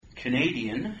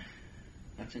Canadian.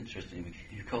 That's interesting.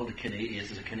 You called it Canadian.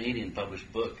 This is a Canadian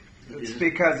published book. It's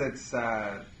because it's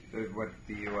what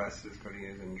the U.S. is going to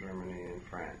use in Germany and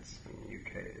France and the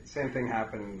U.K. Same thing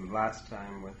happened last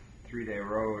time with 3 Day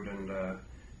Road, and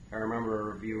I remember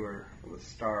a reviewer from the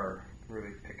Star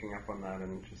really picking up on that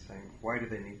and just saying, why do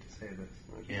they need to say this?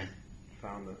 And I just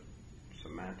found the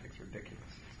semantics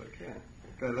ridiculous. It's like,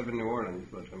 yeah, I live in New Orleans,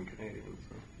 but I'm Canadian,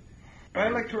 so. But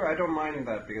I don't mind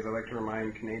that because I like to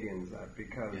remind Canadians that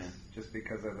because just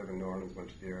because I live in New Orleans much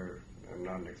of the year, I'm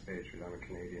not an expatriate. I'm a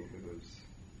Canadian who lives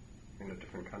in a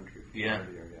different country for part of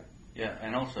the year. Yeah,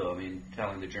 and also, I mean,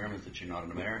 telling the Germans that you're not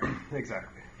an American.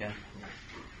 Exactly. Yeah.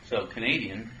 So,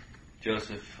 Canadian,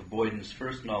 Joseph Boyden's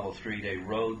first novel, 3 Day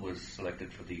Road, was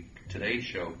selected for the Today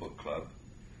Show Book Club.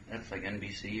 That's like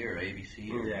NBC or ABC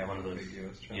or one of those.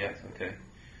 Yeah, okay.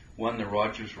 Won the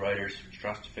Rogers Writers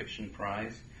Trust Fiction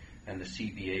Prize and the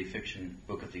CBA Fiction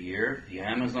Book of the Year, the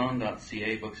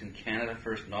Amazon.ca Books in Canada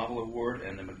First Novel Award,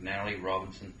 and the McNally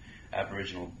Robinson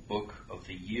Aboriginal Book of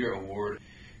the Year Award.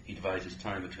 He divides his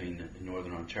time between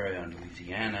Northern Ontario and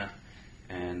Louisiana,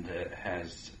 and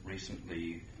has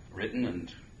recently written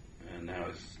and now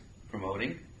is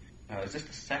promoting. Is this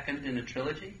the second in a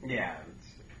trilogy? Yeah.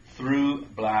 Through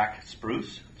Black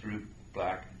Spruce.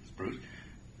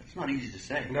 It's not easy to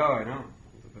say. No, I know.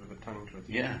 It's a bit of a tongue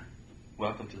twister. Yeah.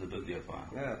 Welcome to the Bibliophile.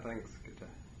 Yeah, thanks. Good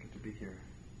to be here.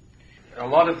 A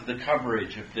lot of the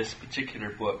coverage of this particular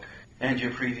book and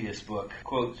your previous book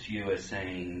quotes you as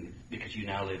saying, because you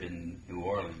now live in New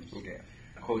Orleans,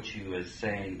 quotes you as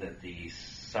saying that the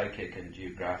psychic and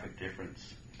geographic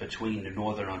difference between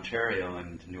Northern Ontario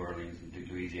and New Orleans and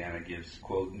Louisiana gives,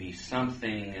 quote, me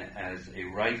something as a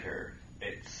writer.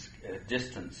 It's a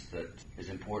distance that is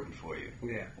important for you.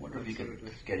 Yeah. I wonder if you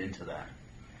could get into that.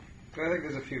 I think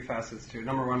there's a few facets to it.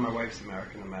 Number one, my wife's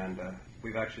American, Amanda.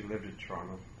 We've actually lived in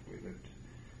Toronto. We lived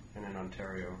in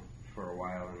Ontario for a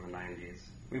while in the 90s.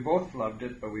 We both loved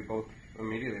it, but we both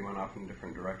immediately went off in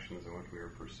different directions in what we were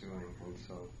pursuing. And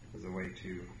so as a way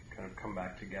to kind of come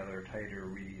back together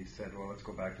tighter, we said, well, let's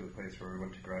go back to the place where we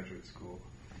went to graduate school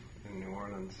in New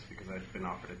Orleans, because I'd been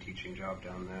offered a teaching job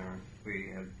down there. We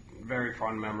had very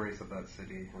fond memories of that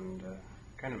city and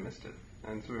kind of missed it.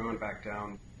 And so we went back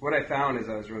down. What I found is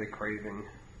I was really craving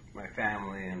my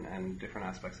family and different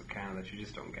aspects of Canada that you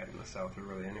just don't get in the South or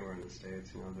really anywhere in the States.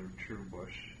 You know, they're true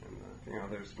bush. And,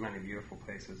 there's many beautiful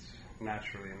places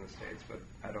naturally in the States, but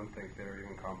I don't think they're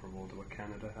even comparable to what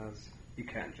Canada has. You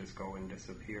can't just go and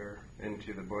disappear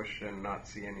into the bush and not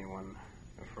see anyone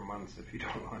for months if you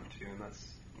don't want to. And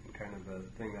that's kind of the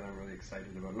thing that I'm really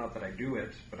excited about. Not that I do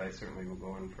it, but I certainly will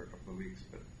go in for a couple of weeks.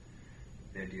 But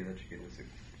the idea that you can just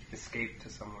escape to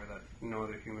somewhere that no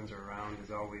other humans are around has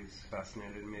always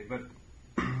fascinated me. But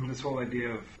this whole idea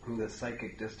of the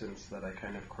psychic distance that I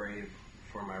kind of crave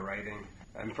for my writing.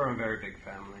 I'm from a very big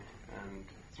family, and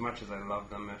as much as I love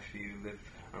them, if you live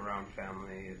around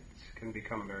family, it can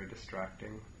become very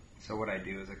distracting. So what I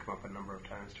do is I come up a number of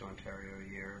times to Ontario a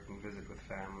year and visit with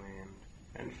family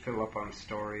and fill up on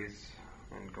stories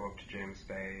and go up to James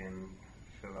Bay and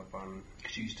fill up on...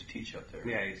 Because you used to teach up there.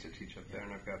 Yeah, I used to teach up there,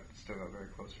 and I've still got very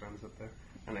close friends up there.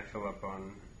 And I fill up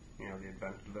on,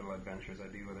 the little adventures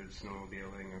I do, whether it's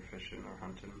snowmobiling or fishing or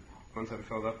hunting. Once I'm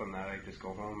filled up on that, I just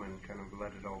go home and kind of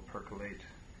let it all percolate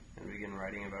and begin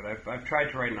writing about it. I've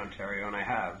tried to write in Ontario, and I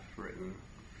have written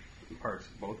parts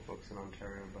of both books in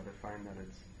Ontario, but I find that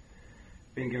it's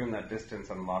being given that distance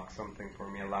unlocks something for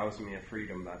me, allows me a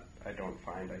freedom that I don't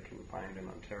find I can find in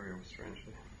Ontario,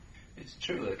 strangely. It's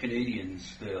true. The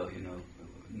Canadians,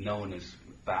 known as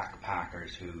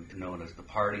backpackers, who are known as the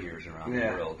partiers around the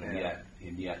world,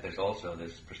 and yet there's also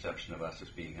this perception of us as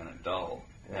being kind of dull,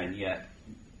 and yet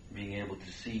being able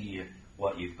to see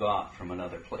what you've got from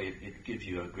another place, it gives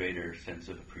you a greater sense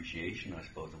of appreciation, I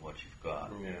suppose, of what you've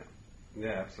got.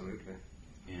 Yeah, absolutely.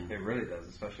 Yeah. It really does,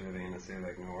 especially living in a city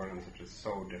like New Orleans, which is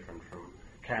so different from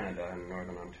Canada and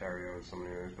Northern Ontario in so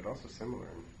many ways, but also similar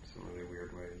in some really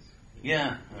weird ways.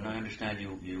 Yeah, and I understand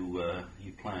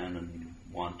you plan and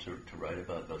want to write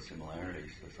about those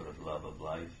similarities, the sort of love of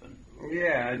life. And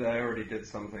yeah, I already did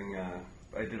something.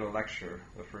 I did a lecture,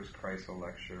 the first Chrysler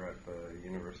lecture at the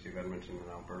University of Edmonton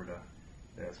in Alberta.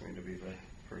 They asked me to be the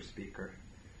first speaker,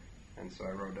 and so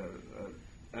I wrote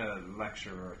a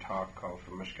lecture or a talk called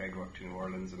From Mushkegowuk to New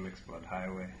Orleans, a Mixed Blood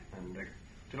Highway, and I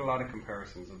did a lot of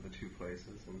comparisons of the two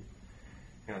places, and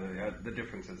the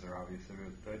differences are obvious.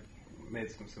 I made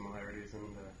some similarities,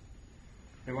 and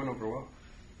they went over well.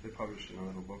 They published in a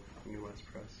little book, New West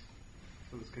Press,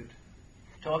 so it was good.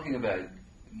 Talking about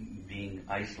being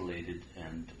isolated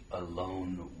and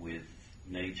alone with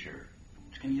nature,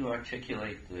 Can you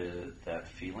articulate that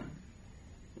feeling?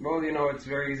 Well, it's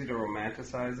very easy to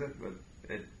romanticize it, but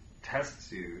it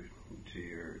tests you to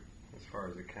your, as far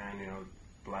as it can.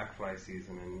 Black fly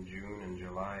season in June and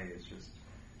July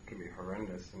can be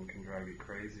horrendous and can drive you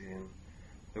crazy, and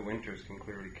the winters can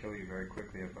clearly kill you very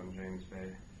quickly up on James Bay.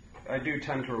 I do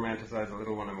tend to romanticize a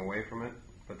little when I'm away from it,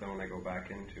 but then when I go back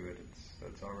into it,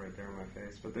 it's all right there in my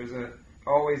face. But there's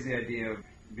always the idea of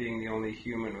being the only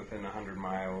human within 100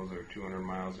 miles or 200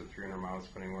 miles or 300 miles,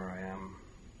 depending where I am,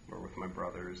 or with my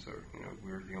brothers, or,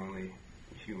 we're the only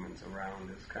humans around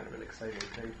is kind of an exciting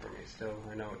thing for me still.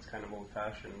 I know it's kind of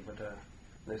old-fashioned, but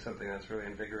there's something that's really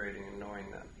invigorating in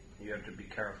knowing that you have to be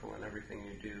careful in everything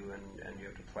you do, and you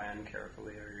have to plan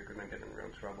carefully, or you're going to get in real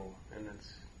trouble. And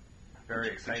it's very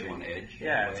exciting. Put you on edge.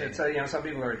 Yeah, it's some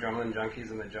people are adrenaline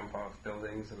junkies and they jump off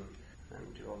buildings and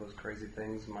do all those crazy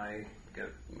things. I get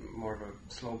more of a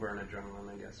slow burn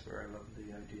adrenaline, I guess, where I love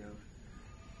the idea of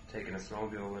taking a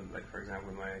snowmobile. Like, for example,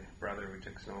 with my brother, we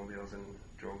took snowmobiles and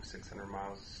drove 600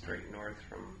 miles straight north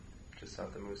from just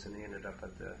south of Moosonee, ended up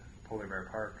at the Polar Bear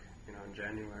Park, in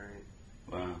January.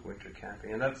 Wow. Winter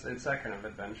camping. And it's that kind of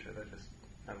adventure that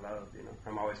I love,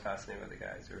 I'm always fascinated by the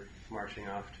guys who are marching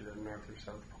off to the North or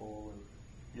South Pole.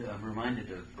 Yeah, I'm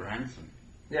reminded of Branson.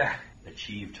 Yeah.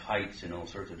 Achieved heights in all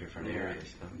sorts of different areas.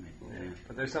 Yeah.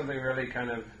 But there's something really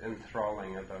kind of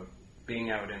enthralling about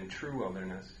being out in true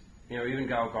wilderness.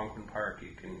 Even Algonquin Park,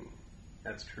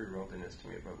 that's true wilderness to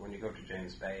me. But when you go to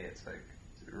James Bay, it's like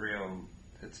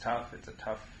it's tough. It's a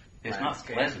tough It's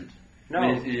landscape. not pleasant. No,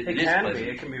 I mean, it is can pleasant.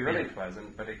 be. It can be really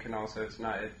pleasant, but it can also, it's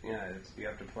not. You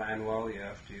have to plan well. You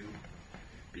have to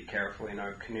be careful.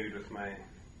 I canoed with my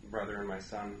brother and my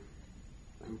son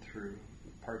through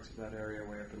parts of that area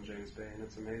way up in James Bay, and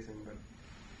it's amazing, but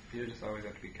you just always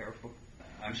have to be careful.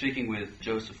 I'm speaking with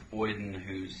Joseph Boyden,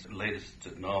 whose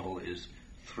latest novel is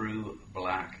Through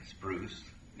Black Spruce.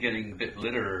 Getting a bit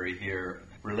literary here,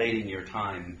 relating your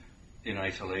time in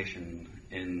isolation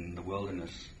in the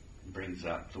wilderness brings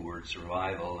up the word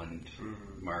survival and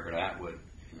Margaret Atwood.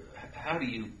 How do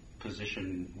you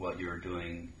position what you're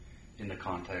doing in the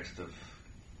context of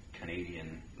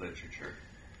Canadian literature?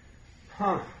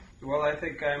 Well, I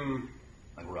think I'm...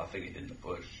 Like roughing it in the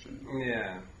bush.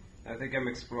 Yeah. I think I'm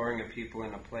exploring a people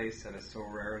in a place that is so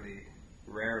rarely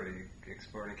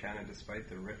explored in Canada, despite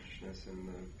the richness and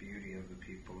the beauty of the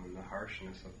people and the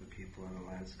harshness of the people in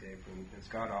the landscape. And it's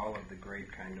got all of the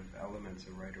great kind of elements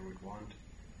a writer would want.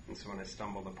 And so when I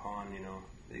stumbled upon,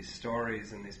 these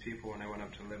stories and these people when I went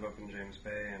up to live up in James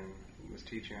Bay and was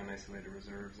teaching on isolated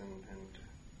reserves and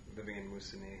living in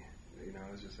Moosonee,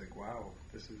 I was just like, wow,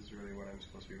 this is really what I'm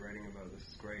supposed to be writing about. This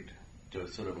is great. So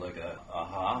it's sort of like a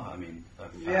aha?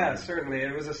 Yeah, certainly.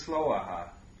 It was a slow aha,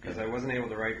 because I wasn't able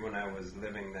to write when I was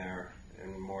living there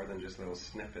in more than just little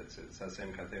snippets. It's that same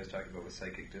kind of thing I was talking about with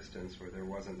psychic distance, where there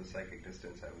wasn't the psychic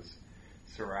distance. I was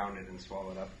surrounded and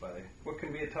swallowed up by what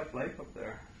can be a tough life up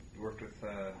there. Worked with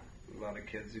a lot of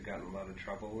kids who got in a lot of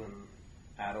trouble and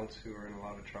adults who were in a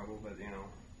lot of trouble, but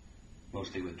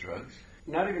Mostly with drugs?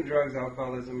 Not even drugs,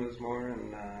 alcoholism is more,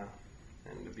 and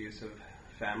abusive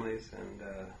families and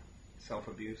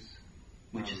self-abuse.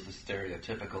 Which is the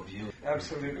stereotypical view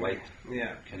Absolutely. of white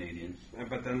Yeah. Canadians.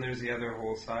 But then there's the other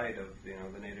whole side of,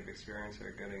 the native experience.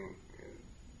 They're getting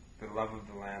the love of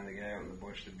the land, they get out in the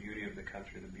bush, the beauty of the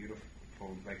country, the beautiful,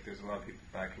 like there's a lot of people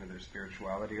back into their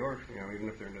spirituality, or, even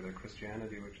if they're into their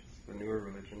Christianity, which is the newer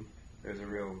religion, there's a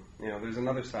real, there's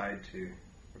another side to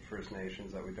the First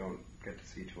Nations that we don't get to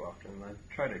see too often. And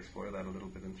I try to explore that a little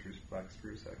bit in Through Black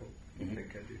Spruce, I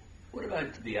think I do. What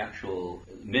about the actual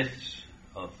myths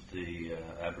of the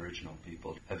Aboriginal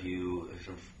people? Have you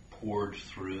sort of poured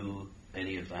through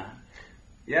any of that?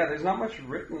 Yeah, there's not much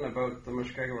written about the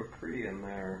Mushkegowuk Cree and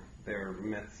their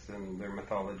myths and their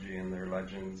mythology and their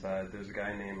legends. There's a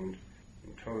guy named,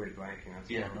 I'm totally blanking on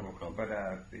his no problem.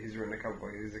 But he's written a couple,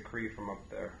 he's a Cree from up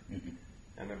there. Mm-hmm.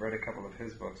 And I've read a couple of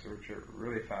his books, which are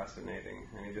really fascinating,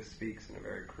 and he just speaks in a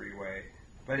very Cree way.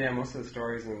 But yeah, most of the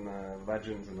stories and the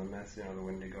legends and the myths, the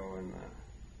Wendigo and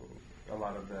a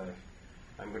lot of the,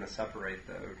 I'm going to separate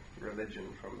the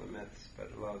religion from the myths,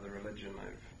 but a lot of the religion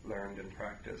I've learned and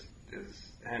practiced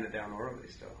is handed down orally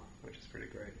still, which is pretty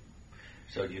great.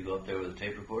 So do you go up there with a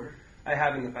tape recorder? I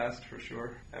have in the past, for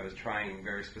sure. I was trying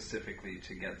very specifically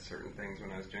to get certain things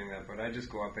when I was doing that, but I just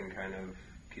go up and kind of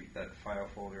keep that file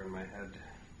folder in my head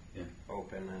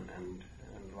open and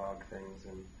log things.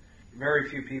 And very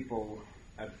few people,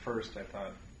 at first, I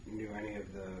thought, knew any of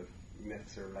the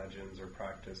myths or legends or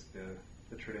practiced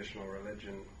the traditional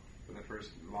religion. for the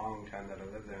first long time that I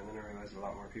lived there, and then I realized a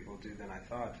lot more people do than I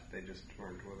thought. They just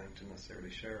weren't willing to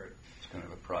necessarily share it. It's kind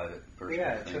of a private,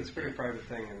 personal thing. It's a pretty private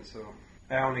thing, and so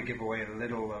I only give away a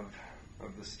little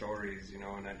of the stories, you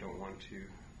know, and I don't want to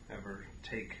ever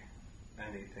take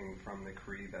anything from the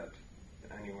Cree that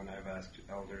anyone I've asked,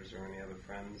 elders or any other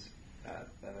friends, that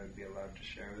I'd be allowed to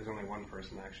share. There's only one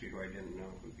person actually who I didn't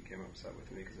know who became upset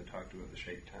with me because I talked about the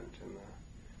shake tent and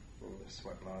the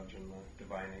sweat lodge and the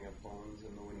divining of bones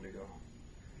and the Wendigo.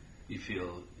 You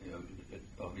feel,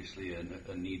 obviously,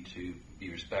 a need to be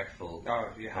respectful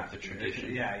of the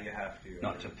tradition. Yeah, you have to.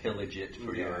 Not to pillage it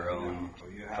for your own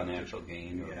financial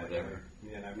gain or whatever.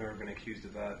 Yeah, and I've never been accused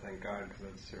of that, thank God, because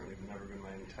that's certainly never been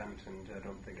my intent, and I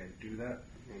don't think I'd do that.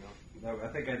 You know, I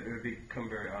think it would become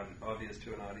very obvious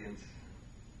to an audience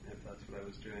if that's what I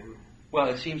was doing. Well,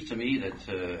 it seems to me that,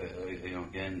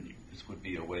 again, this would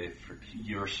be a way for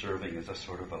you're serving as a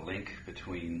sort of a link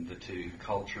between the two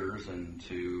cultures and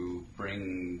to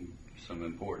bring some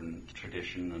important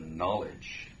tradition and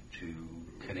knowledge to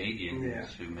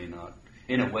Canadians who may not,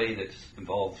 in a way that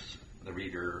involves the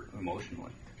reader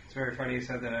emotionally. It's very funny you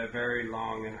said that. I had a very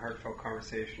long and heartfelt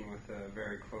conversation with a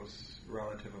very close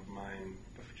relative of mine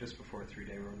just before 3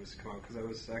 Day Road was to come out, because I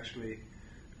was actually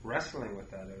wrestling with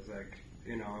that. I was like,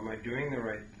 am I doing the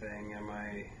right thing?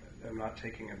 I'm not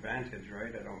taking advantage,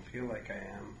 right? I don't feel like I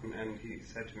am. And he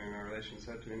said to me, my relation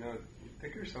said to me, no,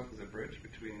 think of yourself as a bridge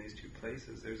between these two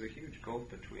places. There's a huge gulf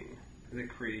between the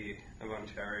Cree of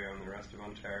Ontario and the rest of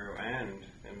Ontario, and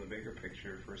in the bigger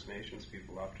picture, First Nations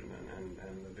people often,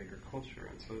 and the bigger culture.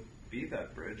 And so be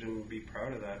that bridge and be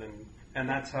proud of that. And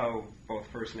that's how both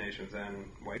First Nations and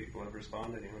white people have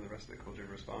responded. The rest of the culture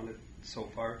have responded so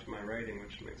far to my writing,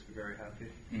 which makes me very happy.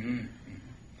 Mm-hmm. Mm-hmm.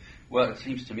 Well, it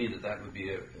seems to me that would be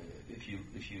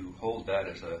if you hold that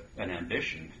as an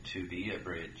ambition to be a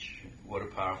bridge, what a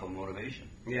powerful motivation.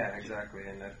 Yeah, exactly.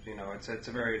 And I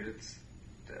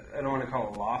don't want to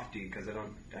call it lofty, because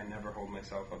I never hold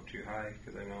myself up too high,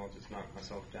 because I know I'll just knock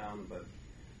myself down, but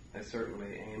I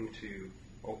certainly aim to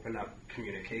open up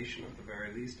communication at the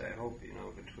very least, I hope,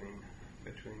 between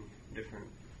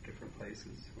different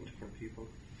places and different people.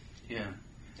 Yeah.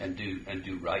 And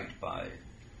do right by.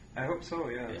 I hope so,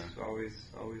 yeah. It's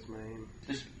always my aim.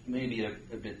 This may be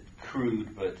a bit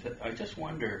crude, but I just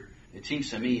wonder, it seems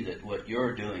to me that what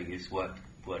you're doing is what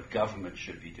government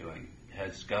should be doing.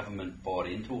 Has government bought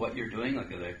into what you're doing?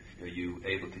 Like, are you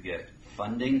able to get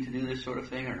funding to do this sort of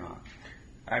thing or not?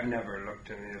 I've never looked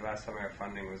at it. The last time I got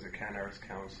funding was the Canada Arts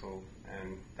Council,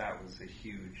 and that was a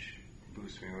huge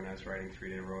boost for me when I was writing 3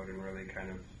 Day Road and really kind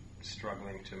of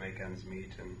struggling to make ends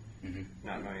meet and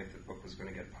not knowing if the book was going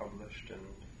to get published, and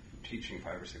teaching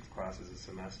 5 or 6 classes a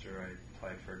semester. I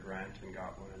applied for a grant and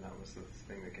got one, and that was the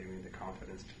thing that gave me the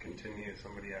confidence to continue.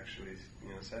 Somebody actually,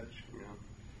 said,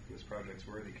 this project's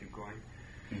worthy, keep going.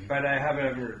 Mm-hmm. But I haven't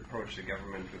ever approached the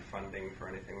government with funding for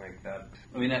anything like that.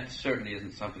 I mean, that certainly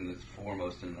isn't something that's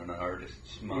foremost in an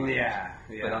artist's mind. Yeah.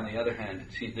 But on the other hand,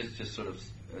 this just sort of,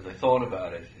 as I thought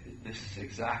about it, this is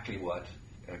exactly what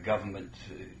a government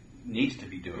needs to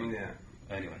be doing. Yeah.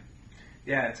 Anyway.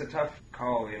 Yeah, it's a tough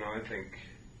call, I think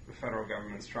the federal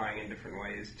government's trying in different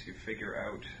ways to figure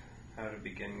out how to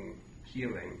begin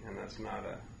healing, and that's not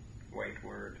a white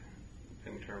word.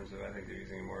 In terms of, I think they're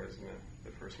using it more as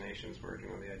the First Nations word,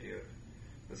 the idea of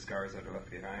the scars that are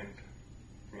left behind.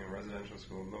 Residential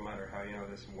school, no matter how,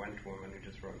 this Went woman who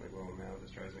just wrote in the Globe and Mail, this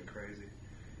drives me crazy.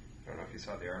 I don't know if you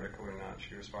saw the article or not.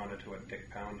 She responded to what Dick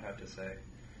Pound had to say,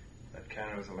 that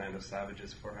Canada was a land of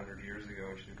savages 400 years ago,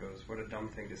 and she goes, what a dumb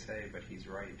thing to say, but he's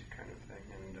right, kind of thing.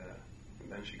 And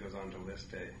then she goes on to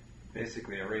list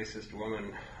basically a racist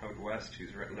woman out west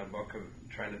who's written a book of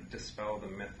trying to dispel the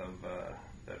myth of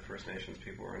that First Nations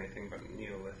people were anything but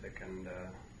Neolithic and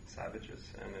savages,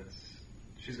 and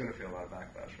she's going to feel a lot of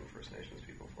backlash from First Nations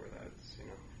people for that. It's,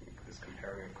 this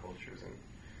comparing of cultures and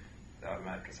the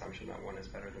automatic assumption that one is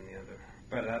better than the other.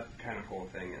 But that kind of whole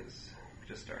thing is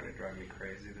just starting to drive me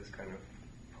crazy, this kind of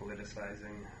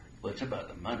politicizing. Well, it's about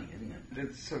the money, isn't it?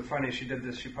 It's so funny, she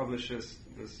published this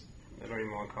I don't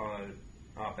even want to call it an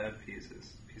op-ed piece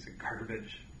of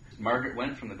garbage. Margaret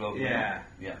went from the Globe. Yeah.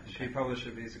 Okay. She published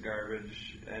a piece of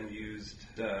garbage and used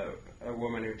a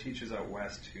woman who teaches out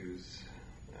west who's,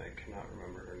 I cannot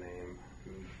remember her name,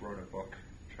 who wrote a book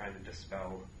trying to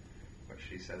dispel what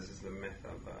she says is the myth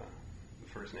of the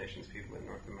First Nations people in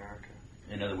North America.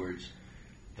 In other words,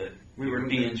 that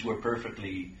Europeans were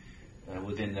perfectly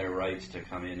within their rights to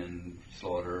come in and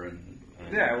slaughter and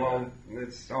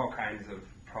it's all kinds of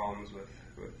problems with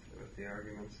the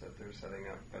arguments that they're setting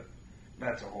up, but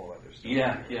that's a whole other story.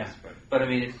 Yeah, yeah. But I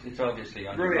mean, it's obviously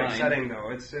on really your mind. upsetting, though.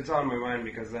 It's on my mind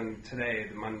because then today,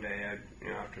 the Monday,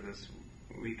 after this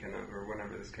weekend or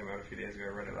whenever this came out a few days ago, I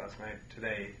read it last night.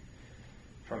 Today,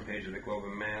 front page of the Globe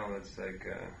and Mail, it's like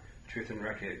Truth and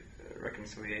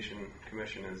Reconciliation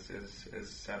Commission is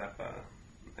set up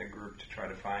a group to try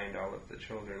to find all of the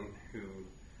children who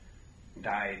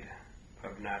died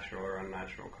of natural or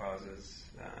unnatural causes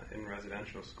in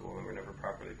residential school and were never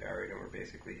properly buried and were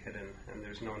basically hidden, and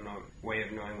there's no way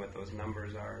of knowing what those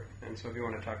numbers are. And so if you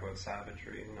want to talk about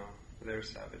savagery,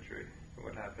 there's savagery.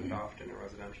 What happened often in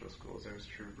residential schools, there's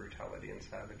true brutality and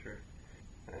savagery.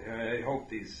 I hope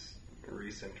these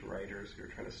recent writers who are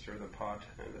trying to stir the pot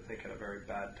and I think at a very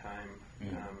bad time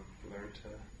learn to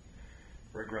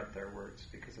regret their words,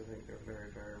 because I think they're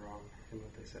very, very wrong in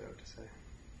what they set out to say.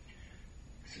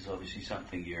 This is obviously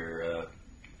something you're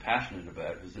passionate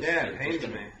about. It pains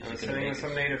me. I was sitting with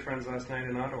some Native friends last night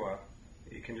in Ottawa.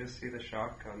 You can just see the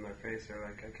shock on their face. They're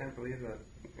like, I can't believe that.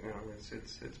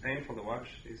 It's painful to watch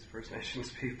these First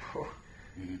Nations people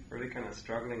really kind of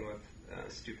struggling with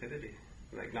stupidity.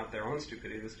 Like, not their own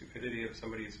stupidity, the stupidity of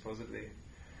somebody who's supposedly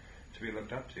to be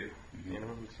looked up to.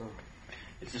 And so.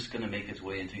 Is this going to make its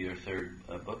way into your third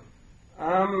book?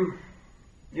 I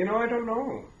don't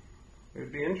know.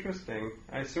 It'd be interesting.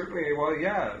 There's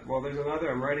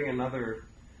I'm writing another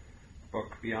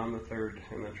book beyond the third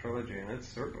in the trilogy, and it's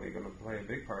certainly going to play a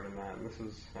big part in that. And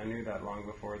I knew that long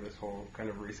before this whole kind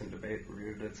of recent debate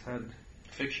reared its head.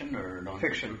 Fiction or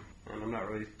non-fiction? Fiction. And I'm not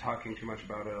really talking too much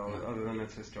about it, other than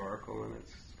it's historical, and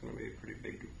it's going to be pretty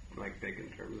big in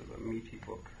terms of a meaty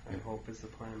book, I hope is the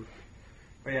plan.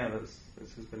 But yeah, this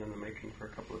has been in the making for a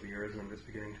couple of years, and I'm just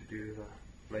beginning to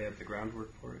lay out the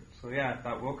groundwork for it. So yeah,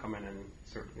 that will come in, and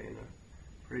certainly in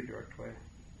a pretty direct way.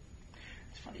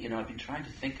 It's funny, I've been trying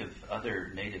to think of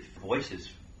other Native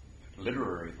voices,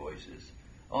 literary voices.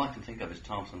 All I can think of is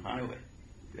Thompson Highway.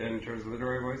 In terms of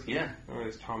literary voices? Yeah.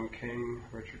 There's Tom King,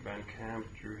 Richard Van Camp,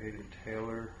 Drew Hayden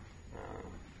Taylor.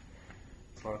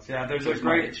 Lots. Yeah, there's a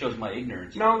great... It shows my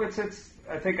ignorance. No, it's.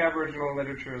 I think Aboriginal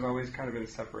literature has always kind of been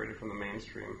separated from the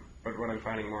mainstream. But what I'm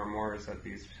finding more and more is that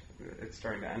it's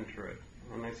starting to enter it.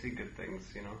 And I see good things,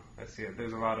 I see it.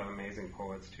 There's a lot of amazing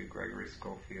poets too, Gregory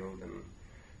Schofield and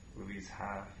Louise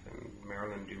Haff and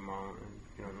Marilyn Dumont,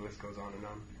 and the list goes on.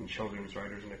 And children's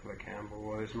writers, Nicola Campbell.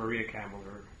 Well, there's Maria Campbell,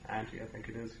 her auntie, I think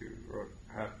it is, who wrote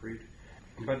Half-Breed.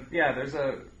 But yeah,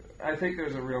 I think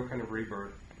there's a real kind of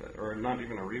rebirth, or not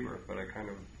even a rebirth, but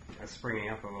a springing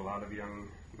up of a lot of young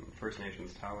First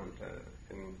Nations talent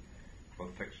in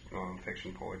both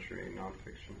fiction, poetry,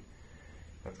 non-fiction.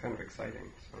 That's kind of exciting.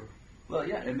 So. Well,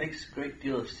 yeah, it makes a great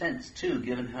deal of sense too,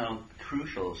 given how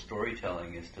crucial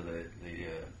storytelling is to the.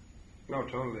 No,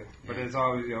 totally. But it's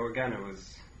always, again, it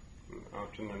was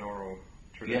often an oral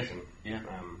tradition. Yes.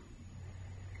 Yeah.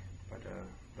 But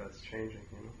that's changing,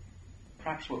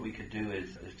 Perhaps what we could do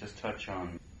is just touch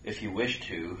on, if you wish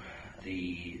to,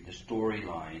 the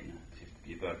storyline.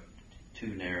 You've got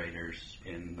two narrators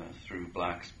through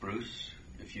Black Spruce.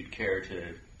 If you'd care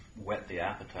to whet the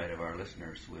appetite of our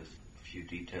listeners with a few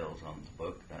details on the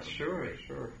book, that would be great.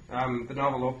 Sure. The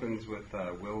novel opens with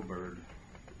Will Bird.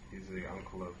 He's the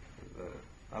uncle of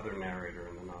the other narrator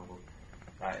in the novel.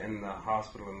 In the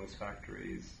hospital in this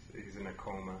factory, he's in a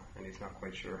coma, and he's not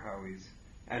quite sure how he's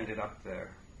ended up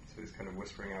there. So he's kind of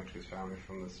whispering out to his family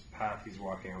from this path he's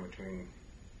walking on between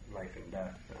life and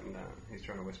death, and he's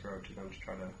trying to whisper out to them to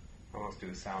try to almost do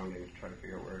a sounding to try to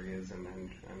figure out where he is and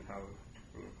how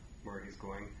where he's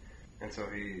going. And so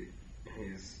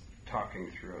he's talking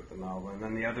throughout the novel. And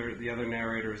then the other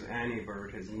narrator is Annie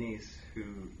Bird, his niece, who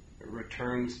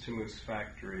returns to Moose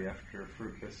Factory after a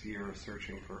fruitless year of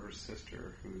searching for her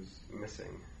sister, who's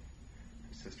missing.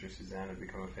 Her sister Suzanne had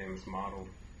become a famous model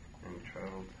and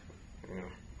traveled,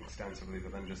 extensively,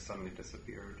 but then just suddenly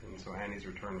disappeared. And so Annie's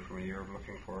returned from a year of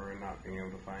looking for her and not being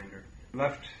able to find her.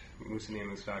 Left Moose and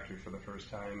Moose Factory for the first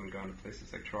time and gone to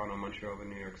places like Toronto, Montreal, and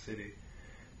New York City,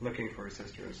 looking for her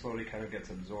sister, and slowly kind of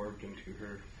gets absorbed into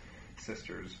her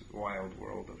sister's wild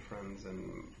world of friends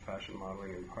and fashion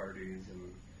modeling and parties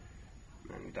and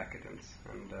decadence.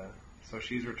 And so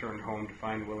she's returned home to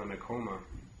find Will in a coma,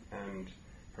 and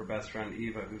her best friend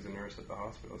Eva, who's a nurse at the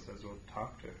hospital, says, well,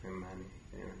 talk to him,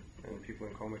 Annie. And people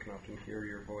in coma can often hear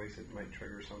your voice. It might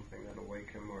trigger something that'll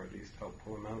wake him or at least help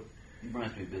pull him out. It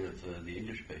reminds me a bit of The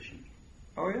English Patient.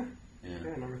 Oh, yeah? Yeah,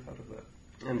 I never thought of that.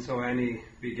 And so Annie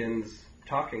begins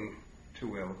talking to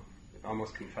Will,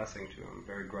 almost confessing to him,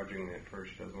 very grudgingly at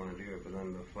first. She doesn't want to do it, but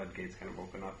then the floodgates kind of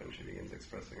open up and she begins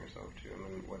expressing herself to him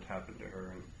and what happened to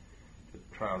her and the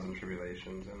trials and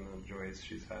tribulations and the joys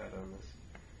she's had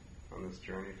on this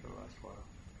journey for the last while.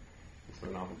 So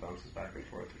the novel bounces back and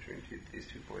forth between these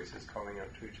two voices calling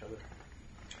out to each other.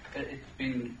 It's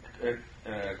been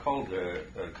called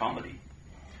a comedy.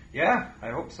 Yeah, I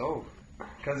hope so.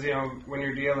 Because, when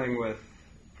you're dealing with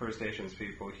First Nations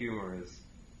people, humor is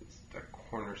a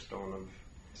cornerstone of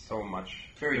so much.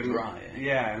 Very dry, eh?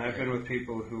 Yeah, and I've been with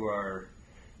people who are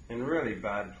in really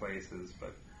bad places,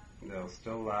 but they'll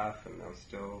still laugh and they'll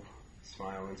still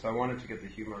smile. And so I wanted to get the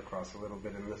humor across a little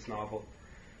bit in this novel.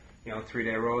 3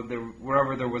 Day Road,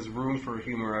 wherever there was room for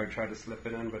humor, I would try to slip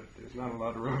it in, but there's not a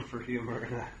lot of room for humor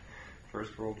in a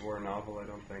First World War novel, I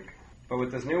don't think. But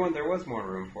with this new one, there was more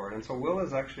room for it. And so Will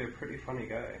is actually a pretty funny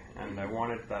guy, and I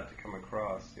wanted that to come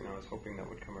across. I was hoping that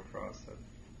would come across. That,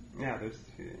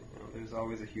 there's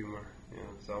always a humor.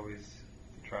 There's always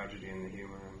the tragedy in the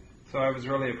humor. And so I was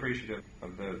really appreciative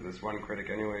of this one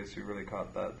critic, anyways, who really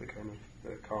caught that, the kind of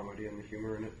the comedy and the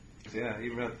humor in it. So yeah,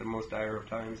 even at the most dire of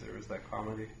times, there was that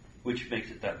comedy. Which makes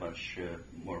it that much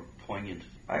more poignant.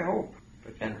 I hope.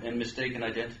 But, and mistaken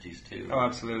identities, too. Oh,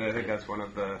 absolutely. I think that's one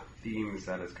of the themes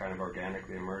that has kind of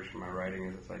organically emerged from my writing,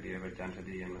 is this idea of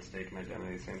identity and mistaken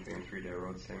identity. Same thing in 3 Day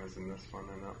Road, same as in this one.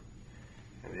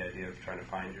 And the idea of trying to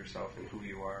find yourself in who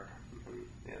you are. And,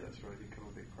 that's really become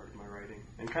a big part of my writing.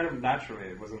 And kind of naturally,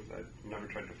 I never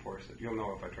tried to force it. You'll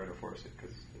know if I try to force it,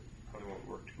 because it probably won't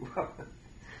work too well.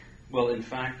 Well, in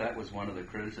fact, that was one of the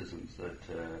criticisms that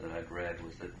I'd read,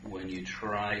 was that when you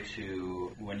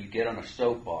get on a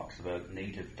soapbox about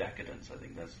native decadence, I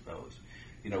think that was,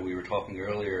 we were talking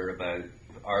earlier about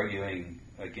arguing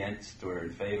against or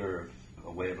in favor of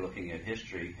a way of looking at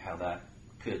history, how that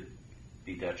could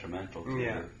be detrimental to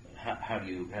Yeah. How do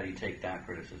you take that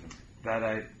criticism? That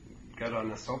I got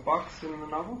on a soapbox in the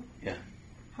novel? Yeah.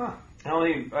 Huh. I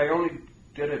only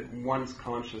did it once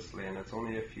consciously, and it's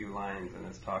only a few lines, and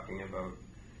it's talking about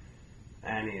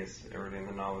Annie is early in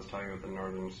the novel is talking about the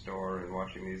northern store and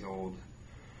watching these old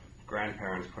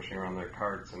grandparents pushing around their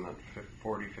carts, and that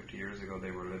 40, 50 years ago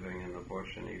they were living in the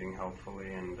bush and eating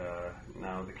healthfully, and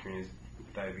now the community's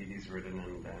diabetes ridden,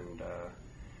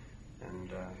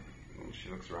 and she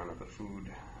looks around at the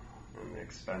food and the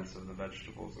expense of the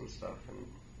vegetables and stuff, and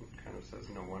kind of says,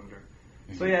 no wonder.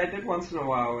 So yeah, I did once in a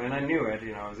while, and I knew it.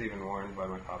 I was even warned by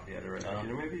my copy editor.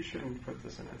 Maybe you shouldn't put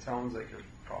this in. It sounds like you're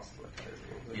proselytizing.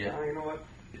 Like, yeah. You know what?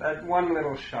 That one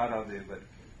little shot I'll do, but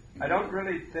I don't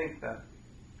really think that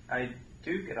I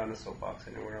do get on a soapbox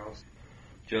anywhere else.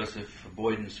 Joseph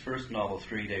Boyden's first novel,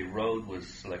 3 Day Road, was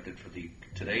selected for the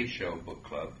Today Show Book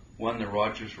Club, won the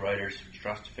Rogers Writers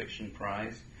Trust Fiction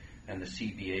Prize, and the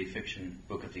CBA Fiction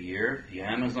Book of the Year, the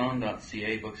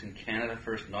Amazon.ca Books in Canada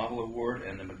First Novel Award,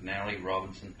 and the McNally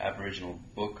Robinson Aboriginal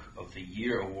Book of the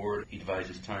Year Award. He divides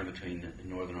his time between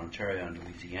Northern Ontario and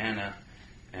Louisiana,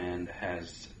 and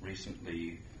has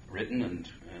recently written and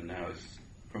now is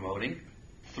promoting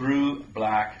Through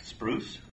Black Spruce,